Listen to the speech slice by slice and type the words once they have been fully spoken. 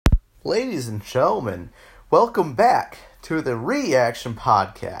Ladies and gentlemen, welcome back to the Reaction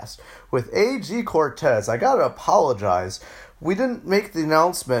Podcast with A.G. Cortez. I gotta apologize. We didn't make the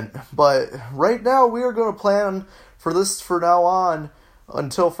announcement, but right now we are going to plan for this for now on,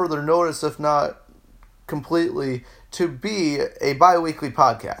 until further notice, if not completely, to be a bi-weekly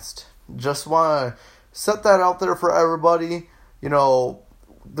podcast. Just want to set that out there for everybody.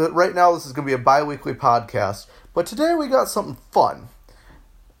 Right now this is going to be a bi-weekly podcast, but today we got something fun.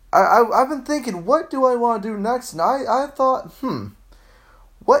 I've been thinking, what do I want to do next? And I thought,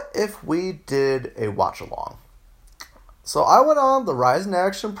 what if we did a watch-along? So I went on the Rise in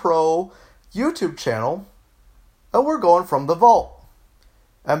Action Pro YouTube channel, and we're going from the vault.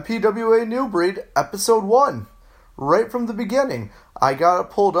 MPWA New Breed, Episode 1. Right from the beginning. I got it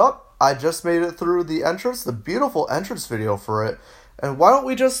pulled up. I just made it through the entrance, the beautiful entrance video for it. And why don't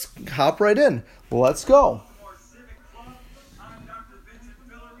we just hop right in? Let's go.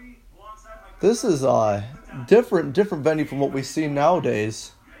 This is a different venue from what we see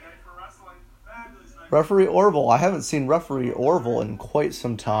nowadays. Referee Orville. I haven't seen Referee Orville in quite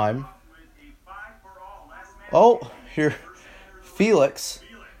some time. Oh, here, Felix.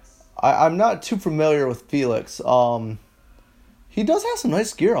 I'm not too familiar with Felix. He does have some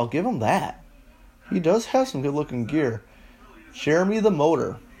nice gear. I'll give him that. He does have some good looking gear. Jeremy the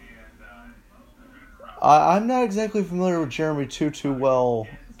Motor. I'm not exactly familiar with Jeremy too well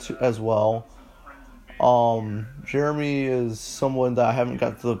as well. Jeremy is someone that I haven't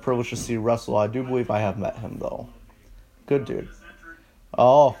got the privilege to see wrestle. I do believe I have met him, though. Good dude.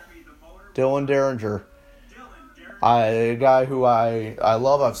 Oh, Dylan Derringer. A guy who I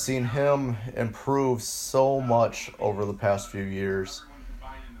love. I've seen him improve so much over the past few years.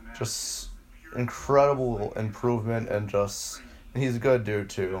 Just incredible improvement, and he's a good dude,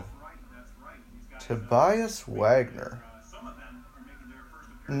 too. Tobias Wagner.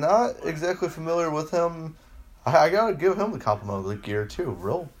 Not exactly familiar with him. I gotta give him the compliment of the gear too.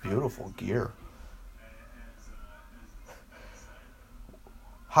 Real beautiful gear.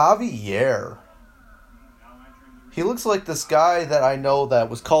 Javier. He looks like this guy that I know that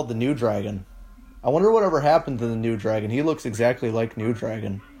was called the New Dragon. I wonder whatever happened to the New Dragon. He looks exactly like New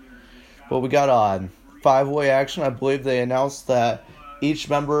Dragon. But we got on 5-way action. I believe they announced that each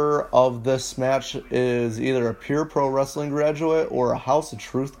member of this match is either a Pure Pro Wrestling graduate or a House of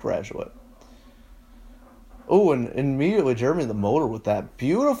Truth graduate. Oh, and immediately Jeremy the Motor with that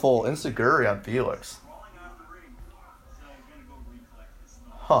beautiful Insiguri on Felix.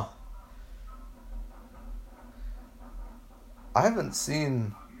 Huh. I haven't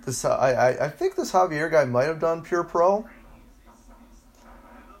seen this. I think this Javier guy might have done Pure Pro.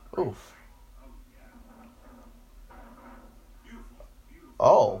 Oof.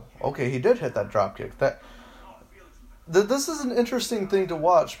 Oh, okay, he did hit that dropkick. This is an interesting thing to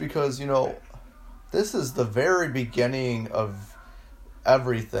watch because, this is the very beginning of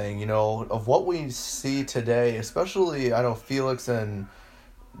everything, of what we see today, especially, I know, Felix and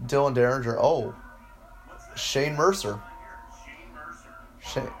Dylan Derringer. Oh, Shane Mercer.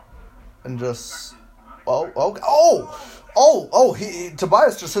 And just,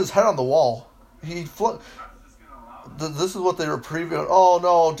 Tobias just his head on the wall. He this is what they were previewing. Oh,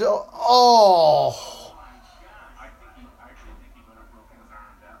 no.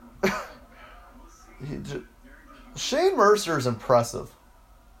 Shane Mercer is impressive.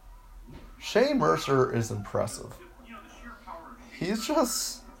 He's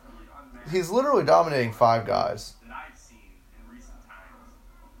literally dominating 5 guys.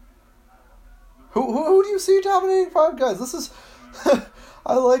 Who do you see dominating 5 guys? This is...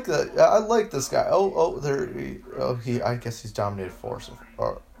 I like that. I like this guy. I guess he's dominated 4. So,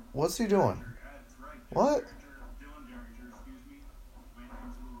 what's he doing? What?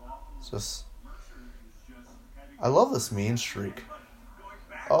 I love this mean streak.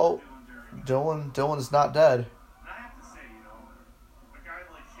 Oh, Dylan is not dead.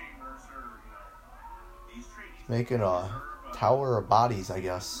 Making a tower of bodies, I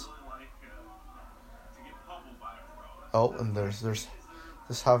guess. Oh, and there's this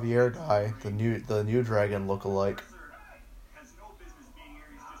Javier guy, the new Dragon lookalike.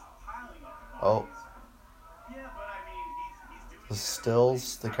 Oh. The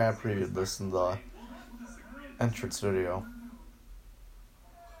stills, they kind of previewed this in the entrance video.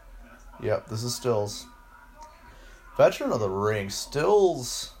 Yep, this is Stills. Veteran of the ring.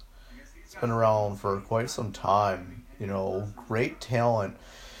 Stills has been around for quite some time. Great talent.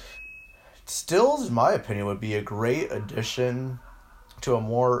 Stills, in my opinion, would be a great addition to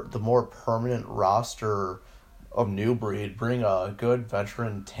the more permanent roster of New Breed. Bring a good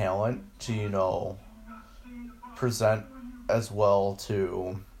veteran talent to, present as well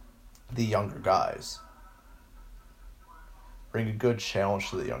to the younger guys. Bring a good challenge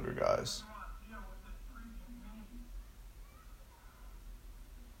to the younger guys.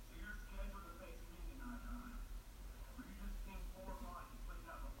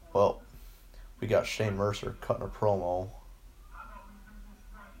 Well, we got Shane Mercer cutting a promo.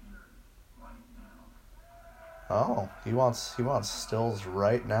 Oh, he wants Stills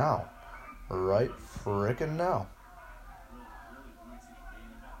right now. Right frickin' now.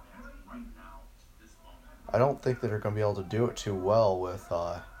 I don't think that they're going to be able to do it too well with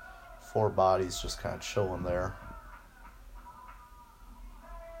four bodies just kind of chilling there.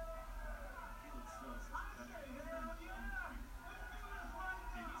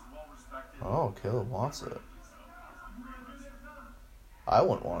 Oh, Caleb wants it. I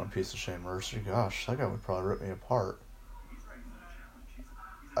wouldn't want a piece of Shane Mercer. Gosh, that guy would probably rip me apart.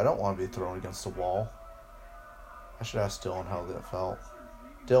 I don't want to be thrown against the wall. I should ask Dylan how that felt.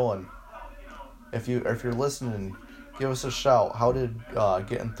 Dylan, if you're listening, give us a shout. How did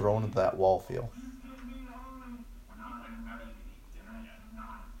getting thrown at that wall feel?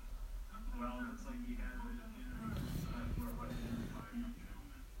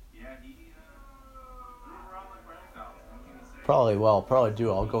 Probably do.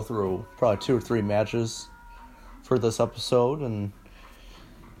 I'll go through probably 2 or 3 matches for this episode, and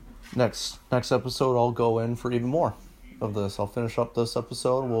next episode I'll go in for even more of this. I'll finish up this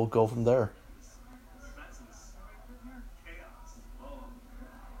episode and we'll go from there.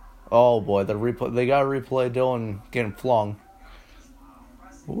 Oh boy, they gotta replay Dylan getting flung.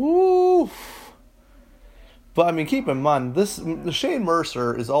 Ooh. But I mean, keep in mind, Shane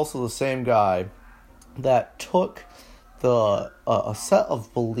Mercer is also the same guy that took a set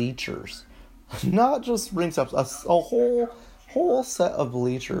of bleachers, not just ring steps, a whole set of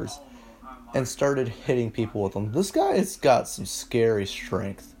bleachers, and started hitting people with them. This guy has got some scary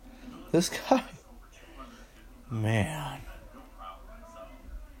strength. This guy, man.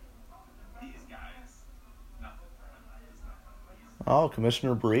 Oh,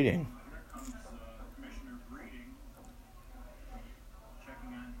 Commissioner Breeding.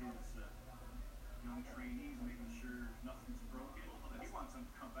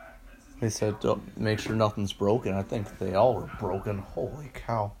 They said, make sure nothing's broken. I think they all were broken. Holy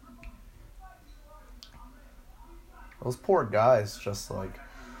cow. Those poor guys, just like,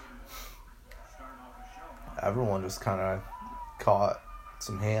 everyone just kind of caught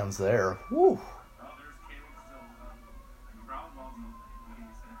some hands there. Woo.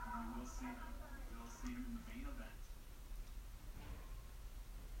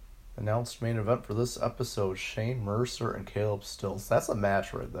 Announced main event for this episode, Shane Mercer and Caleb Stills. That's a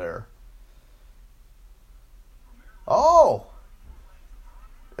match right there. Oh!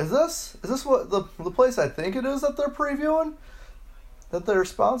 Is this what the place I think it is that they're previewing? That they're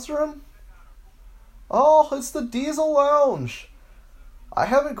sponsoring? Oh, it's the Diesel Lounge. I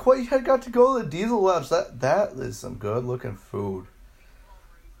haven't quite yet got to go to the Diesel Lounge. That is some good looking food.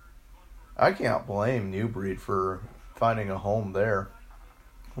 I can't blame New Breed for finding a home there.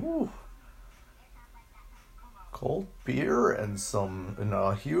 Ooh. Cold beer and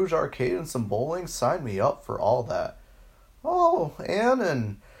a huge arcade and some bowling. Sign me up for all that. Oh, Ann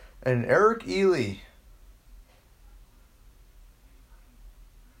and Eric Ely.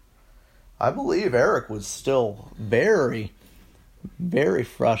 I believe Eric was still very, very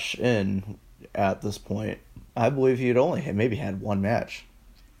fresh in at this point. I believe he had only maybe had one match.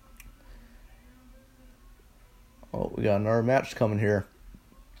 Oh, we got another match coming here.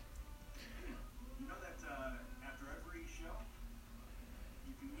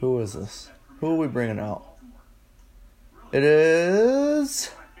 Who is this? Who are we bringing out? It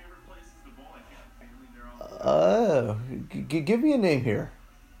is... give me a name here.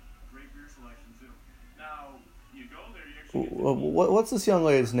 What's this young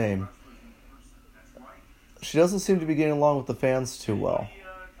lady's name? She doesn't seem to be getting along with the fans too well.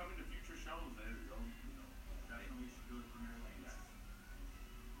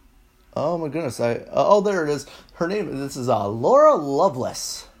 Oh my goodness! There it is. Her name. This is Laura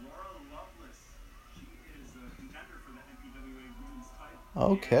Lovelace.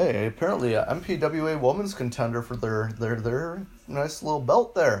 Okay, apparently MPWA Women's Contender for their nice little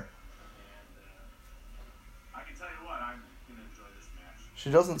belt there. I can tell you what, I'm gonna enjoy this match. She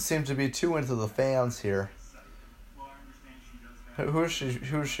doesn't seem to be too into the fans here. Well, I understand she does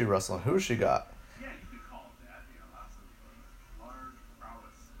have... Who's she wrestling? Who's she got? Yeah, you could call it that. Lots of large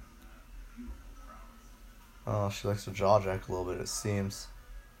prowess, beautiful prowess. Oh, she likes to jaw jack a little bit, it seems.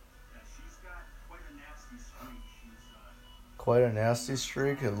 Quite a nasty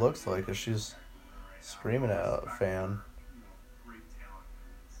streak, it looks like, as she's screaming at a fan.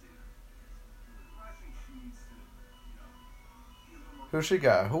 Who she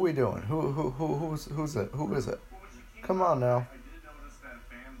got? Who we doing? Who's it? Who is it? Come on now.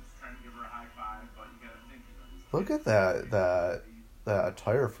 Look at that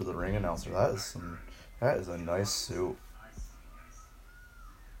attire for the ring announcer. That is a nice suit.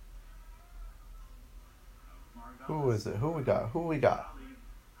 Who is it? Who we got?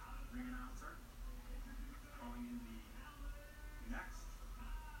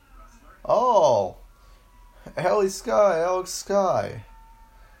 Oh, Alex Sky.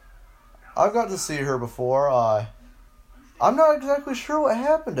 I've got to see her before. I'm not exactly sure what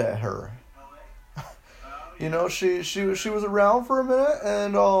happened to her. You know, she was around for a minute,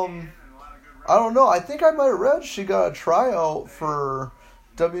 and I don't know. I think I might have read she got a tryout for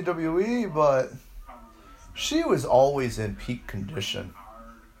WWE, but she was always in peak condition,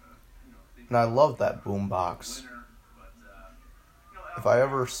 and I love that boombox. If I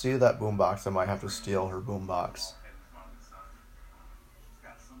ever see that boombox, I might have to steal her boombox.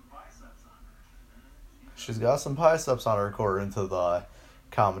 She's got some biceps on her, according to the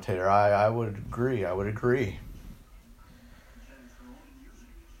commentator. I would agree. I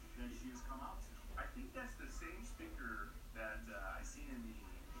think that's the same speaker that I seen in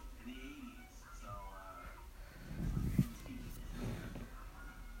the 80s. So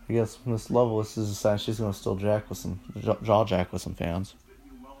I guess Miss Loveless is deciding she's going to still jaw jack with some fans.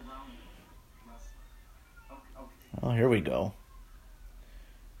 Oh, here we go.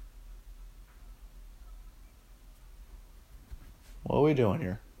 What are we doing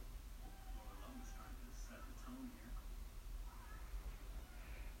here?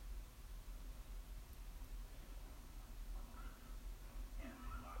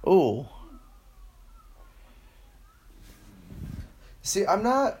 Ooh. See, I'm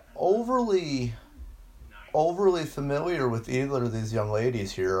not overly familiar with either of these young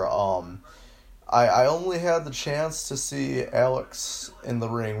ladies here. I only had the chance to see Alex in the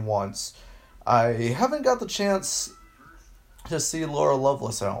ring once. I haven't got the chance to see Laura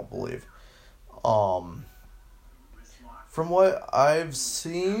Lovelace, I don't believe. From what I've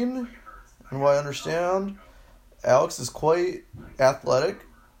seen and what I understand, Alex is quite athletic,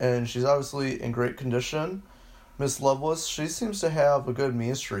 and she's obviously in great condition. Miss Lovelace, she seems to have a good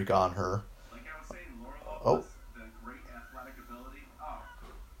mean streak on her. Oh.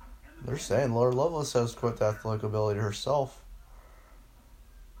 They're saying Laura Lovelace has quite the athletic ability herself.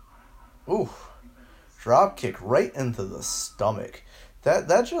 Ooh. Drop kick right into the stomach. That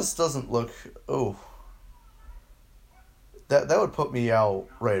just doesn't look... Ooh. That would put me out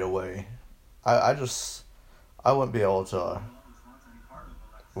right away. I wouldn't be able to...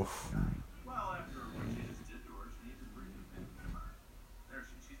 Oof.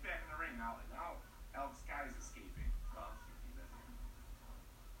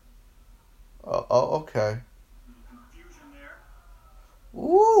 Oh, okay.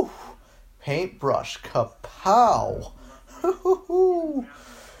 Woo! Paintbrush, kapow!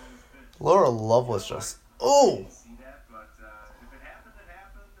 Laura Lovelace just... Oh!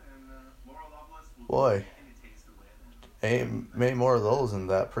 Boy. Many more of those, and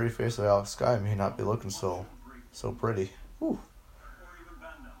that pretty face of Alex Sky may not be looking so pretty. Whew.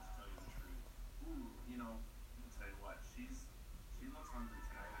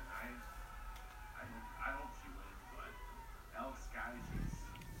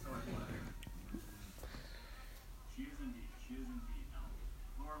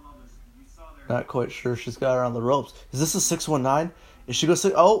 Not quite sure she's got her on the ropes. Is this a 619? Is she going to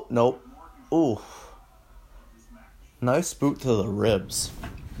say... Oh, nope. Ooh. Nice boot to the ribs.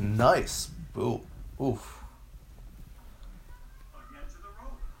 Nice boot. Oof.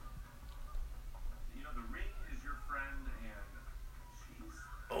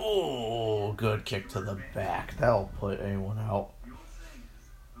 Oh, good kick to the back. That'll put anyone out.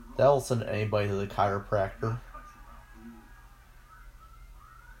 That'll send anybody to the chiropractor.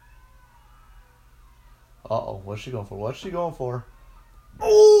 Uh-oh, what's she going for?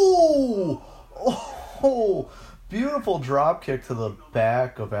 Oh! Oh! Beautiful drop kick to the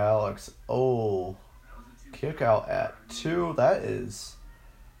back of Alex. Oh. Kick out at 2. That is...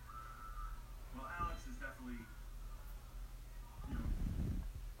 Well, Alex is definitely,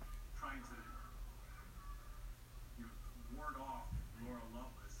 trying to, ward off Laura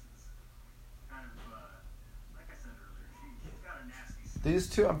Lovelace's kind of, like I said earlier, she's got a nasty... These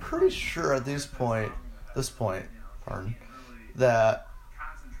two, I'm pretty sure at this point, that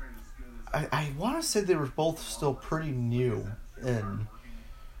I want to say they were both still pretty new in...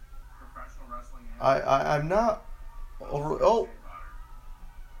 I'm not... Oh!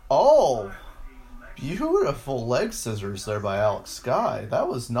 Beautiful leg scissors there by Alex Sky. That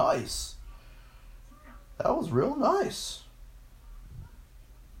was nice. That was real nice.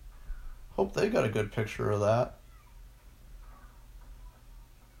 Hope they got a good picture of that.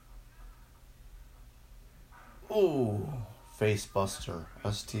 Ooh, Facebuster,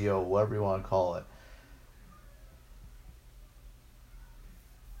 STO, whatever you want to call it.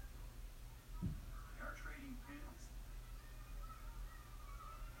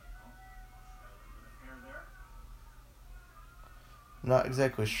 Not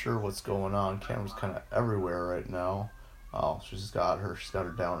exactly sure what's going on. Camera's kind of everywhere right now. Oh, she's got her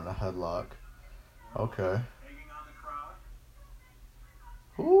down in a headlock. Okay.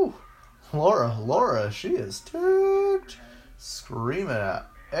 Ooh, Laura, she is ticked, screaming at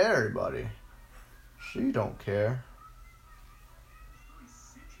everybody. She don't care.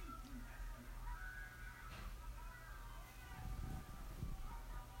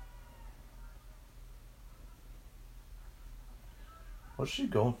 What's she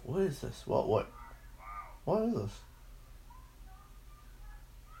going for? What is this? What is this?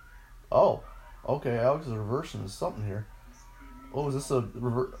 Oh, okay, Alex is reversing something here. Oh, is this a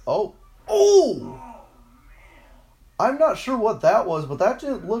reverse? Oh! I'm not sure what that was, but that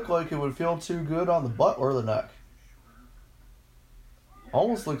didn't look like it would feel too good on the butt or the neck.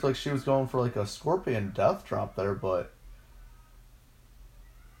 Almost looked like she was going for like a scorpion death drop there, but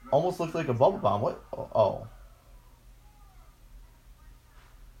almost looked like a bubble bomb. What? Oh.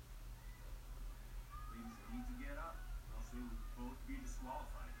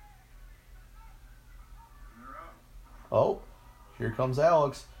 Oh, here comes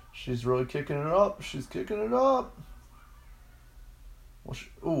Alex. She's really kicking it up. She's kicking it up.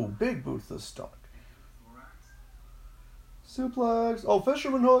 Ooh, big boot to the stomach. Suplex. Oh,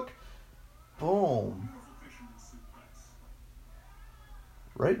 fisherman hook. Boom.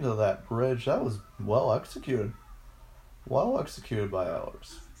 Right into that bridge. That was well executed. Well executed by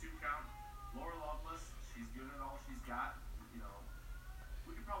Alex.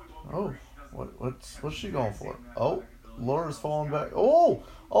 Oh, what's she going for? Oh, Laura's falling back. Oh,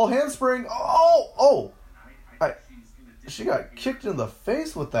 handspring. Oh. She got kicked in the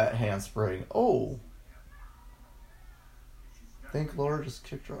face with that handspring. Oh. I think Laura just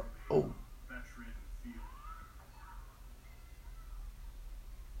kicked her up. Oh.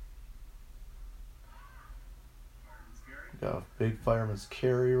 Got a big fireman's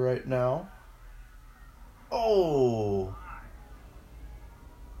carry right now. Oh.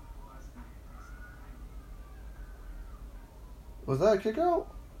 Was that a kick out?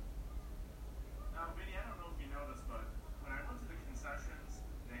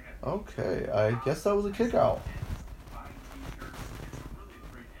 Okay, I guess that was a kick out.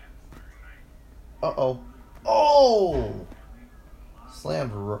 Uh-oh. Oh!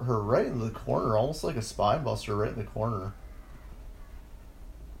 Slammed her right in the corner, almost like a spine buster right in the corner.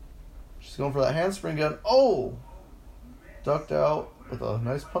 She's going for that handspring again. Oh! Ducked out with a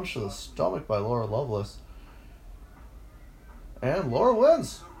nice punch to the stomach by Laura Lovelace. And Laura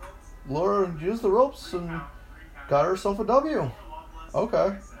wins. Laura used the ropes and got herself a W.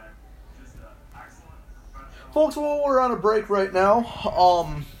 Okay. Folks, well, we're on a break right now.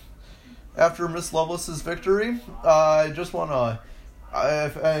 After Miss Lovelace's victory, I just want to,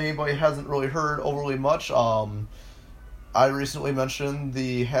 if anybody hasn't really heard overly much, I recently mentioned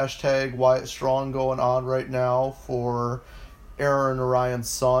the hashtag Wyatt Strong going on right now for Aaron Orion's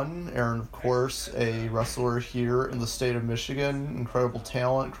son. Aaron, of course, a wrestler here in the state of Michigan. Incredible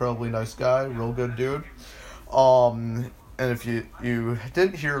talent, incredibly nice guy, real good dude. And if you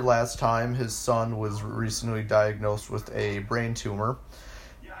didn't hear last time, his son was recently diagnosed with a brain tumor.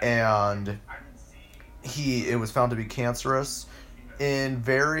 And it was found to be cancerous. In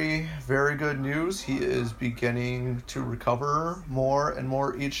very, very good news, he is beginning to recover more and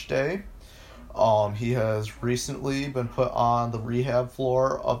more each day. He has recently been put on the rehab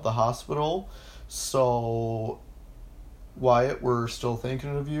floor of the hospital. So, Wyatt, we're still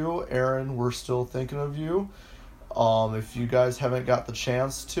thinking of you. Aaron, we're still thinking of you. If you guys haven't got the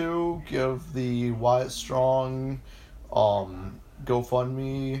chance to, give the Wyatt Strong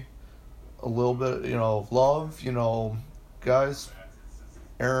GoFundMe a little bit, of love. Guys,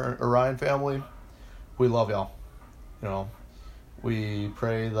 Orion family, we love y'all. We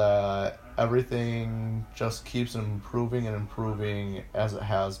pray that everything just keeps improving and improving as it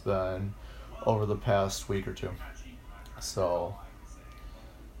has been over the past week or two. So,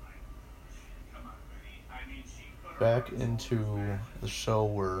 back into the show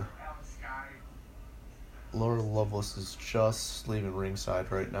where Laura Lovelace is just leaving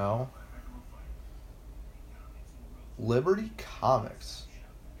ringside right now. Liberty Comics.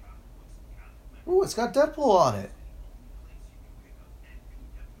 Ooh, it's got Deadpool on it.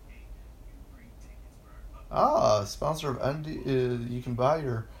 Sponsor of ND. You can buy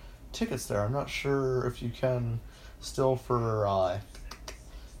your tickets there. I'm not sure if you can still for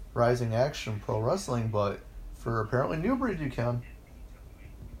Rising Action Pro Wrestling, but for apparently New Breed you can.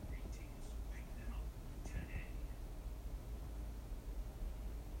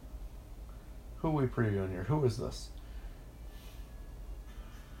 Who are we previewing here? Who is this?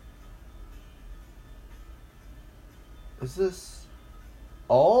 Is this...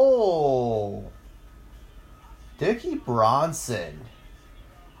 Oh! Dickie Bronson.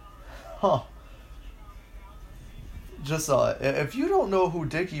 Huh. Just, if you don't know who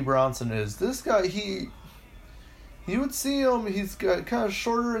Dickie Bronson is, this guy, you would see him, he's got kind of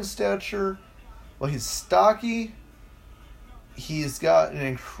shorter in stature. Well, he's stocky. He's got an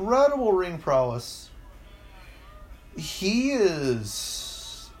incredible ring prowess. He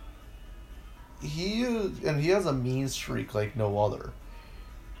is, and he has a mean streak like no other.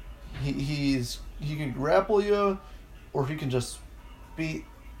 He can grapple you, or he can just beat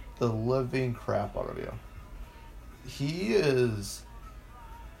the living crap out of you. He is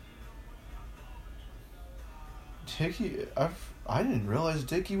Dickie. I didn't realize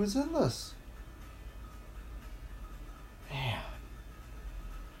Dickie was in this. Man.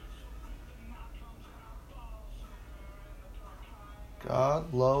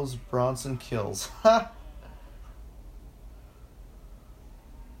 God loves Bronson kills. Ha!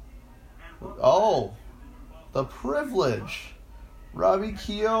 Oh, the Privilege. Robbie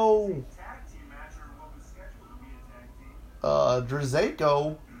Keogh.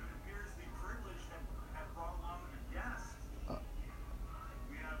 Drizeko.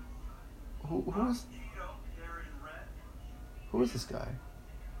 Who is this guy?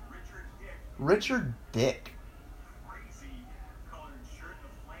 Richard Dick.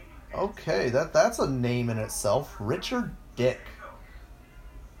 Okay, that's a name in itself. Richard Dick.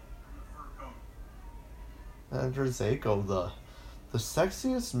 And Drizeko, the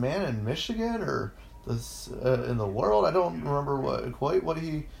sexiest man in Michigan or this in the world. I don't remember quite what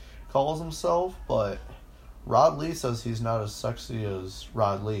he calls himself, but Rod Lee says he's not as sexy as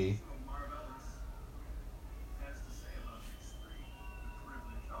Rod Lee.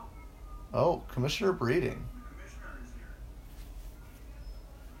 Oh, Commissioner Breeding.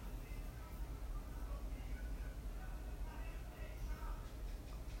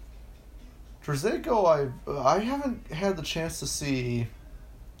 Drizeko, I haven't had the chance to see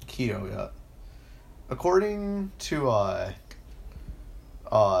Keogh yet. According to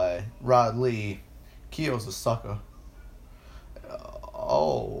Rod Lee, Keogh's a sucker.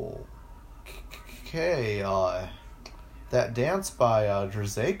 Okay, that dance by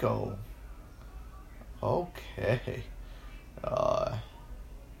Drizeko. Okay.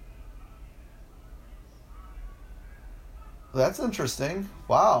 That's interesting.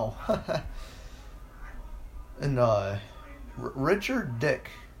 Wow. And Richard Dick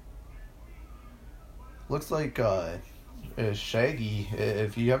looks like Shaggy.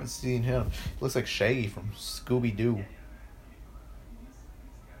 If you haven't seen him, looks like Shaggy from Scooby-Doo.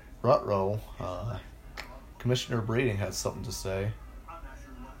 Rutrow, Commissioner Breeding has something to say.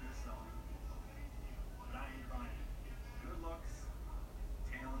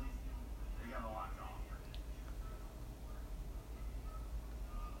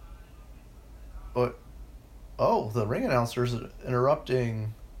 But, oh, the ring announcer's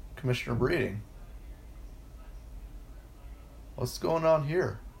interrupting Commissioner Breeding. What's going on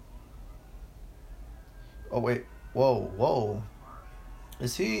here? Oh, wait. Whoa.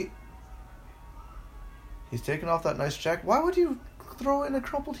 Is he... He's taking off that nice jacket. Why would you throw it in a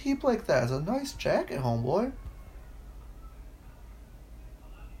crumpled heap like that? It's a nice jacket, homeboy.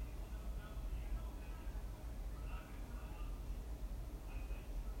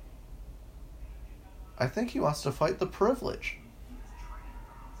 I think he wants to fight the Privilege.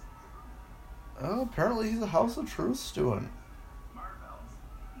 Oh, apparently he's a House of Truth student.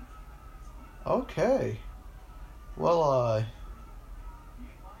 Okay. Well,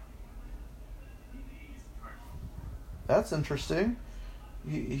 that's interesting.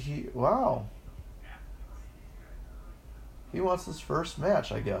 Wow. He wants his first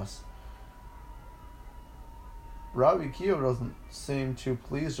match, I guess. Robbie Keogh doesn't seem too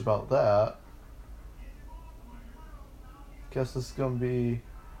pleased about that. Guess this is going to be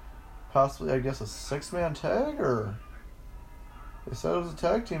possibly, I guess, a 6-man tag, or... They said it was a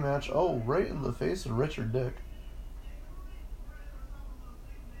tag team match. Oh, right in the face of Richard Dick.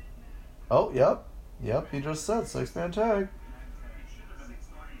 Oh, yep. Yep, he just said 6-man tag.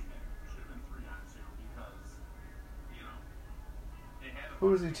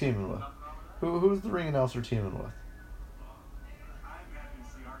 Who is he teaming with? Who's the ring announcer teaming with?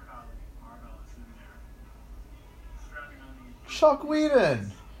 Chuck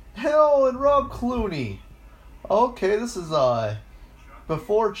Whedon! Hell, and Rob Clooney. Okay, this is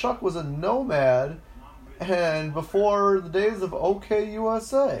before Chuck was a nomad and before the days of OK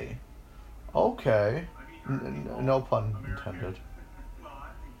USA. Okay. No pun intended.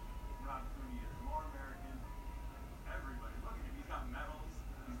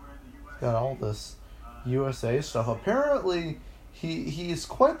 Got all this USA stuff. Apparently, he's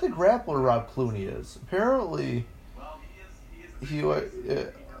quite the grappler. Rob Clooney is. Apparently, he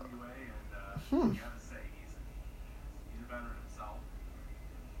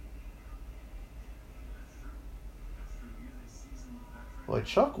Boy,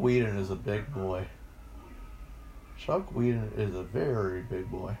 Chuck Whedon is a big boy. Chuck Whedon is a very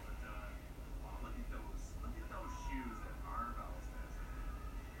big boy.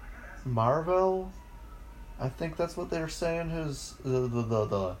 Marvel? I think that's what they're saying his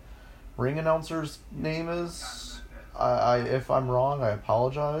the ring announcer's name is. I if I'm wrong, I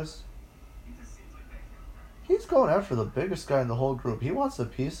apologize. He's going after the biggest guy in the whole group. He wants a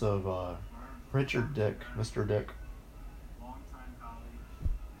piece of Richard Dick, Mr. Dick.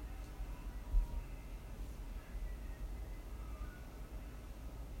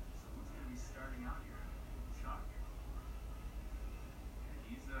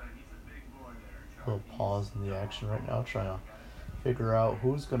 A little pause in the action right now, trying to figure out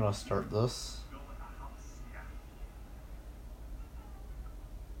who's gonna start this.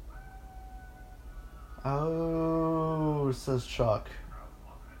 Oh, says Chuck.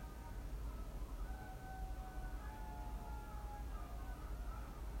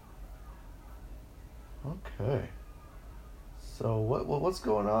 Okay. So what's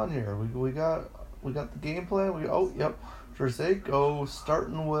going on here? We got the game plan. Yep. Drizeko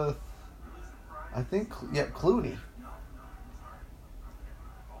starting with, I think, Clooney.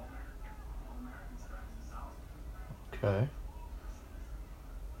 Okay.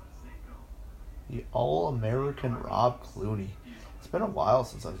 The All-American Rob Clooney. It's been a while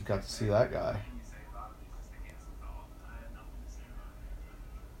since I've got to see that guy.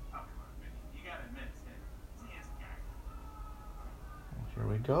 Here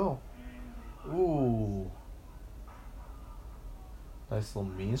we go. Ooh. Nice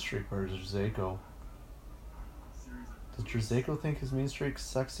little mean streak by Drizeko. Does Drizeko think his mean streak's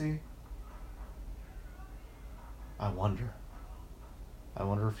sexy? I wonder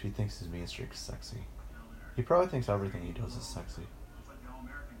if he thinks his mean streak's sexy. He probably thinks everything he does is sexy.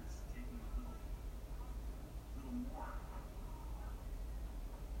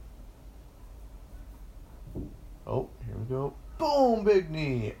 Oh, here we go. Boom, big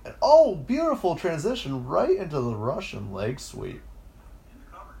knee. Oh, beautiful transition right into the Russian leg sweep.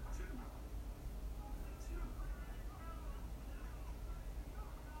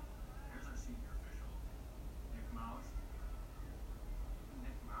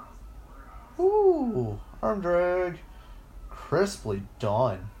 Ooh, arm drag. Crisply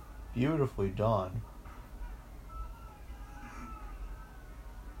done. Beautifully done.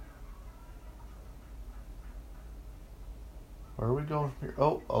 Where are we going from here?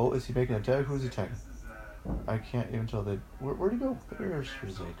 Oh, is he making a tag? Who's he tagging? I can't even tell. Where'd he go? There's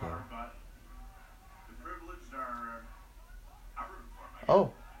Drizeko.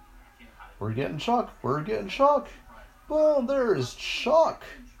 Oh. We're getting Chuck. Boom, there's Chuck.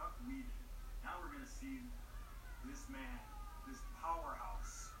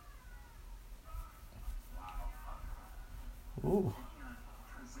 Ooh.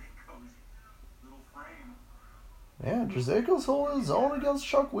 Man, Drizeko's holding his own against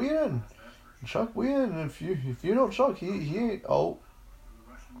Chuck Whedon. Chuck Whedon, if you know Chuck, he ain't. Oh.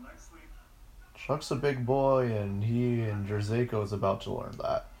 Chuck's a big boy, and he and Drizeko is about to learn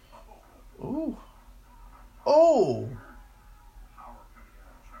that. Ooh. Oh!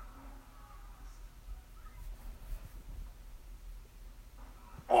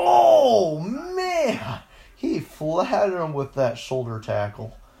 Oh, man! He flattened him with that shoulder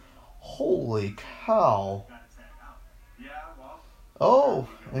tackle. Holy cow. Oh,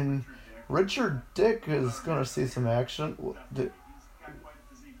 and Richard Dick is going to see some action.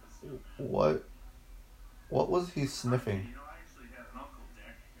 What was he sniffing?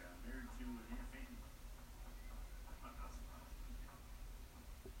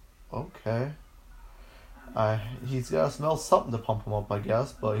 Okay. He's got to smell something to pump him up, I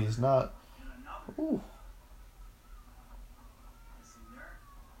guess, but he's not. Ooh.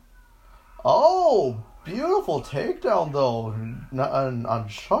 Oh, beautiful takedown though, on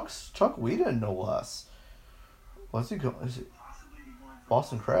Chuck Whedon, no less. What's he going? Is it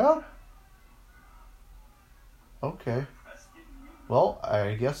Boston Crab? Okay. Well,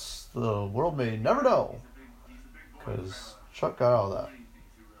 I guess the world may never know, because Chuck got out of that.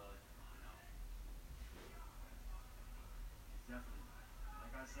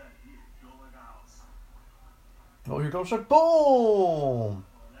 Oh, here comes Chuck. Boom!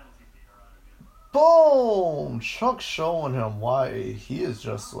 Boom! Chuck showing him why he is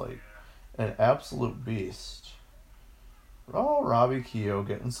just like an absolute beast. Oh, Robbie Keogh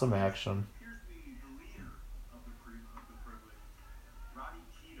getting some action.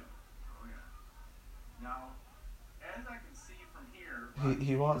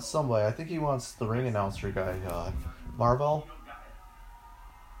 He wants somebody. I think he wants the ring announcer guy, Marvel.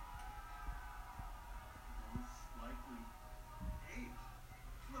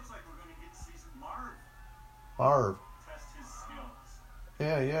 Marv.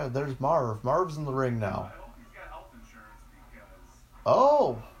 Yeah, there's Marv. Marv's in the ring now.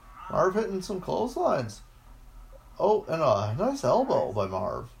 Oh, Marv hitting some clotheslines. Oh, and a nice elbow by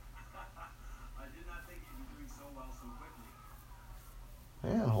Marv.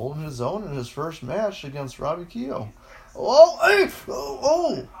 Man, holding his own in his first match against Robbie Keogh. Oh, hey!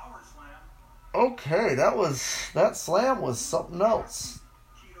 Oh! Okay, that slam was something else.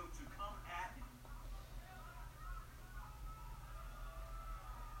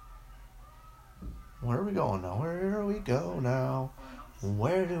 Where are we going now? Where do we go now?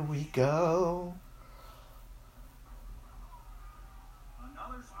 Where do we go?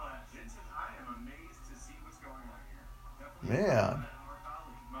 Man.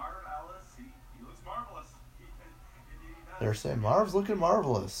 They're saying Marv's looking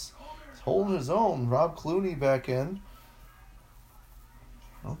marvelous. He's holding his own. Rob Clooney back in.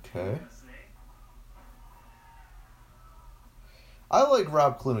 Okay. I like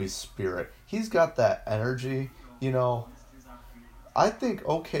Rob Clooney's spirit. He's got that energy, you know. I think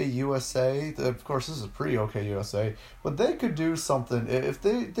OK USA, of course this is pretty OK USA, but they could do something. If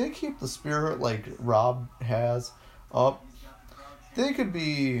they keep the spirit like Rob has up, they could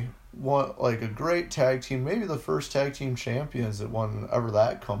be one like a great tag team, maybe the first tag team champions at whenever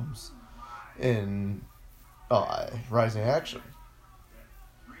that comes in Rising Action.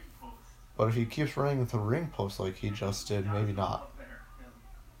 But if he keeps running with the ring post like he just did, maybe not.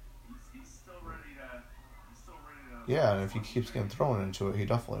 Yeah, and if he keeps getting thrown into it, he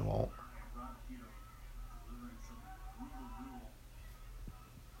definitely won't.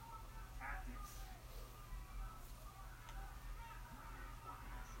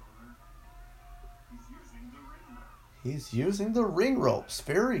 He's using the ring ropes.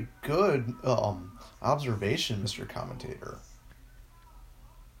 Very good observation, Mr. Commentator.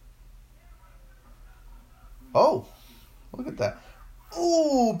 Oh, look at that.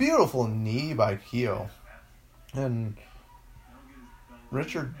 Ooh, beautiful knee by Keogh. And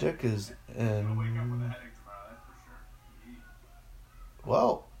Richard Dick is in.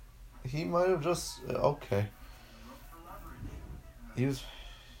 Well, he might have just. Okay. He was.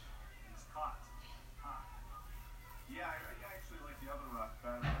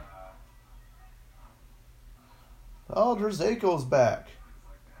 Oh, Drazako's back.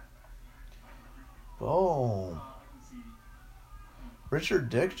 Boom. Richard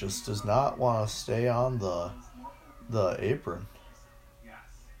Dick just does not want to stay on the apron.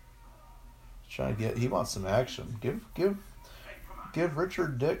 Trying to he wants some action. Give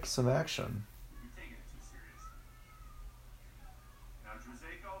Richard Dick some action.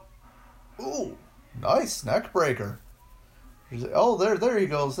 Ooh, nice neck breaker. Oh, there he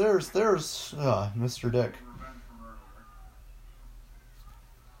goes. There's Mr. Dick.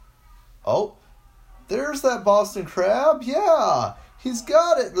 Oh, there's that Boston Crab. Yeah, he's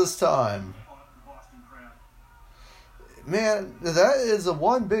got it this time. Man, that is a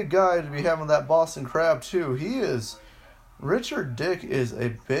one big guy to be having that Boston Crab too. Richard Dick is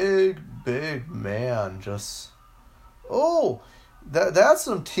a big man. That's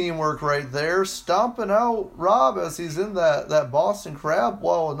some teamwork right there. Stomping out Rob as he's in that Boston Crab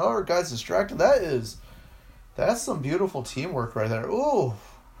while another guy's distracted. That's some beautiful teamwork right there. Ooh.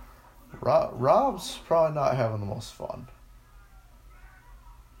 Rob's probably not having the most fun.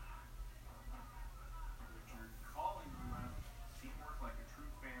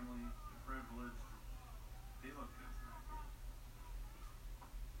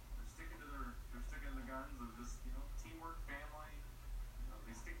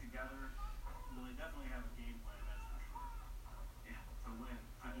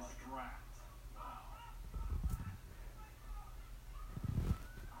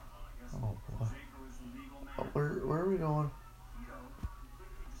 Where are we going?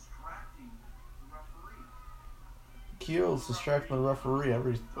 Keogh's distracting the referee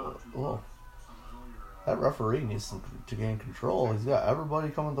that referee needs to gain control. He's got everybody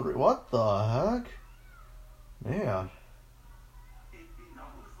coming to the ring. What the heck? Man.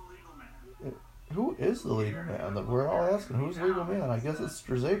 Who is the legal man? We're all asking, who's the legal man? I guess it's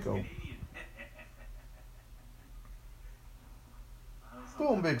Drazako.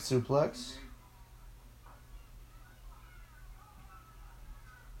 Boom, big suplex.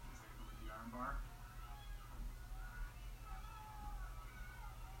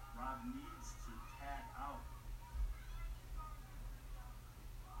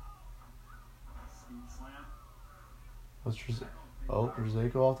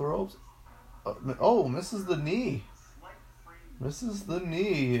 Jericho off the ropes. Oh, misses the knee. Misses the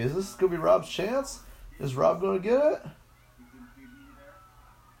knee. Is this going to be Rob's chance? Is Rob going to get it?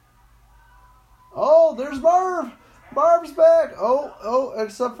 Oh, there's Marv. Marv's back. Oh,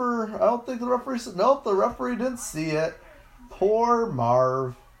 except for, I don't think the referee said, nope, the referee didn't see it. Poor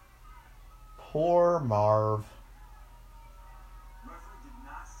Marv. Poor Marv.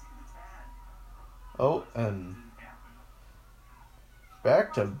 Oh, and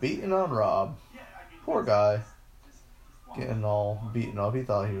back to beating on Rob. Poor guy. Getting all beaten up. He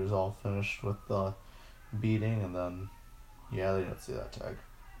thought he was all finished with the beating, and then, yeah, they didn't see that tag.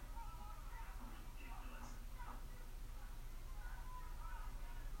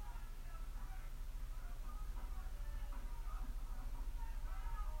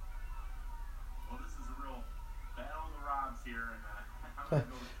 Well, this is a real battle of the Robs here, and I'm going to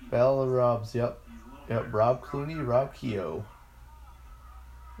go with Keith. Battle of the Robs, yep. Rob Clooney, Rob Keogh.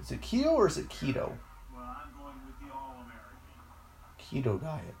 Is it keto or is it keto? Well, I'm going with the All-American. Keto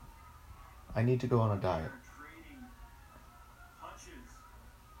diet. I need to go on a diet. Trading punches.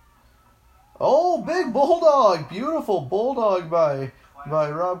 Oh, big bulldog! Beautiful bulldog by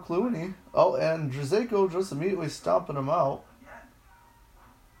Rob Clooney. Oh, and Jericho just immediately stomping him out.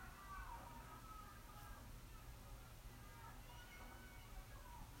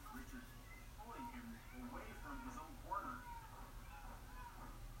 Richard pulling him away from his own corner.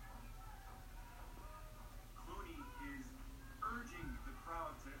 Clooney is urging the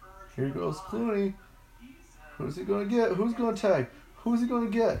crowd to urge. Here goes Clooney. Who's he going to get? Who's going to tag? Who's he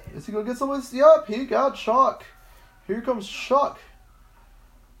going to get? Is he going to get someone? Yup, he got Chuck. Here comes Chuck.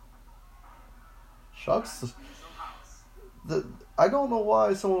 Chuck's... I don't know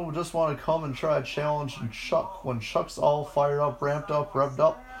why someone would just want to come and try to challenge Chuck when Chuck's all fired up, ramped up, revved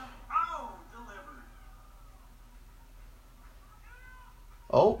up.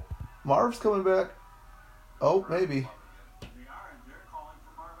 Oh, Marv's coming back. Oh, maybe.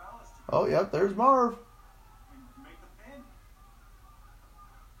 Oh, yep, there's Marv.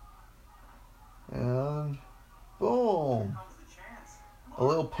 And boom. A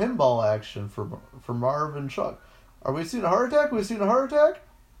little pinball action for Marv and Chuck. Are we seeing a heart attack? We're seeing a heart attack?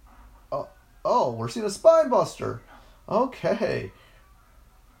 Oh, we're seeing a spine buster. Okay.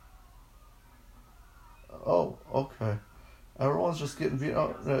 Oh, okay. Everyone's just getting beat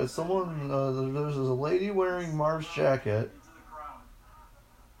up. There's a lady wearing Marv's jacket.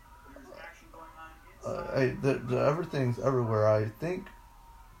 Everything's everywhere. I think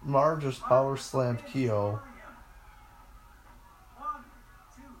Marv just power slammed Keogh.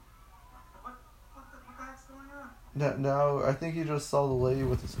 Now, I think he just saw the lady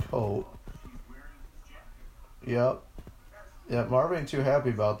with his coat. Yep. Yeah, Marv ain't too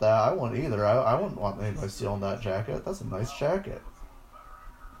happy about that. I wouldn't either. I wouldn't want anybody stealing that jacket. That's a nice jacket.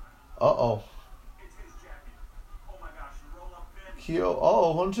 Uh-oh.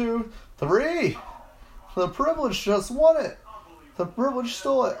 Keogh, 1, 2, 3. The privilege just won it. The privilege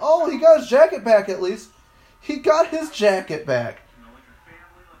stole it. Oh, he got his jacket back at least. He got his jacket back.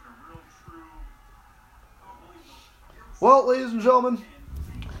 Well, ladies and gentlemen,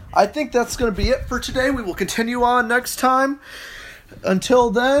 I think that's going to be it for today. We will continue on next time. Until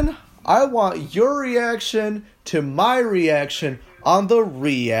then, I want your reaction to my reaction on the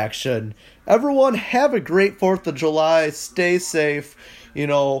reaction. Everyone, have a great 4th of July. Stay safe,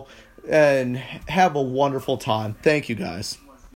 and have a wonderful time. Thank you, guys.